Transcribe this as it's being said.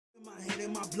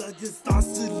Hitting my blood just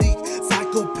starts to leak.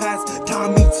 Psychopaths tie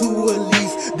me to a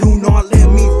leash. Do not let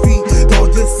me free.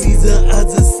 Don't just see the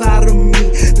other side of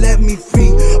me. Let me free.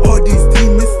 All these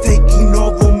demons taking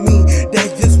over me. They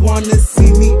just wanna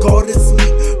see me go to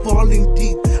sleep. Falling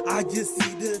deep. I just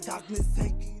see the darkness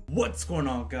taking. What's going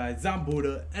on, guys? I'm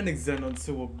Buddha and Xenon,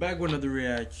 so we're back with another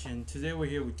reaction. Today we're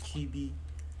here with Chibi.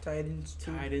 Titans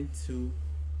 2.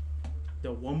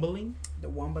 The Wumbling.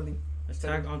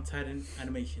 Attack on Titan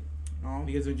animation. No. If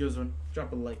you guys enjoy this one,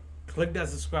 drop a like. Click that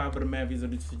subscribe button, man, if you're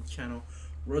new to the channel.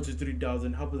 Road to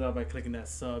 3,000. Help us out by clicking that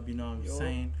sub, you know what I'm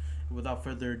saying? Without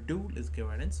further ado, let's get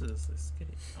right into this. Let's get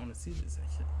it. I want to see this,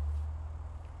 actually.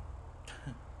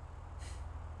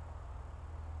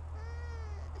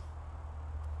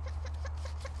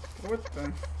 What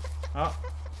the? Oh.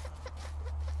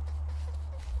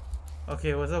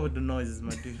 Okay, what's up with the noises,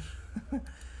 my dude?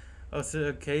 Oh, so,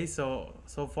 okay, so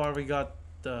far we got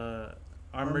the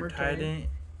Armored Titan.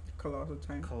 Colossal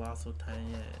Titan,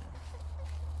 yeah.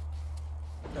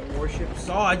 The warships.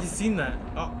 Oh, I just seen that.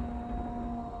 Oh.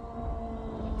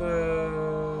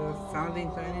 The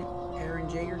Founding Titan, Aaron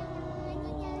Jaeger.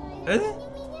 Is it?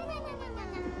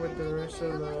 With the rest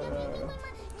of the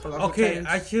Colossal Okay, Titans.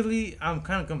 actually, I'm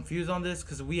kind of confused on this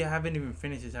because we haven't even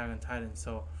finished Attack on Titan,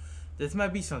 so this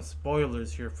might be some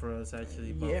spoilers here for us,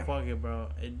 actually. But yeah. Fuck it, bro.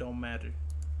 It don't matter.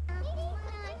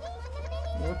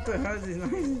 What the hell is this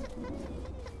noise?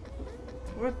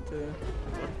 What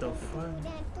the fuck?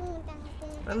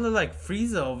 I look like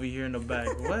Frieza over here in the back.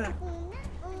 What?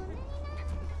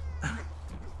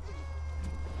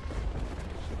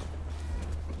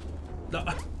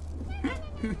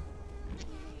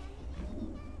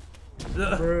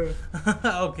 Bruh.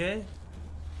 Okay.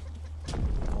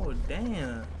 Oh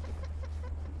damn.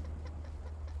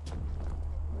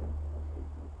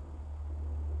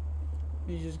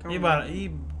 He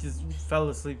just fell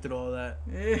asleep through all that.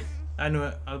 Yeah. I knew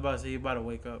it. I was about to say he about to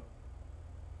wake up.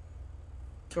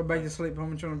 Go back to sleep.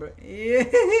 I'm trying to. Yeah.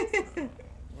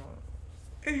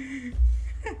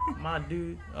 My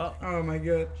dude. Oh. Oh my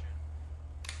god.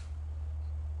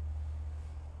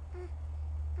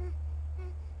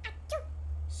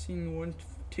 Scene 1,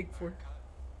 take 4.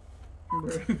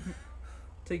 Bruh.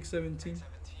 Take 17.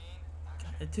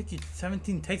 It took you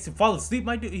 17 takes to fall asleep,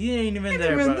 my dude. He ain't even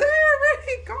there, Even bro. there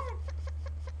already. Come on.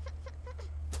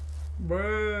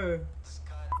 Bruh.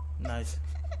 Nice.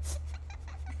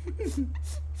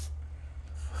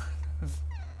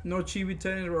 No Chibi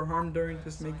Titans were harmed during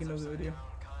this making of the video.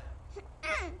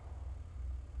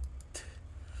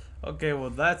 Okay, well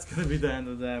that's gonna be the end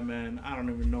of that, man. I don't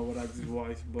even know what I just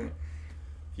watched, but if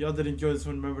y'all did enjoy this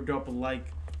one, remember drop a like,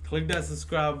 click that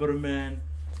subscribe button, man.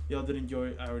 Y'all did enjoy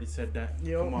it. I already said that.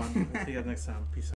 Yo. Come on. See you guys next time. Peace out.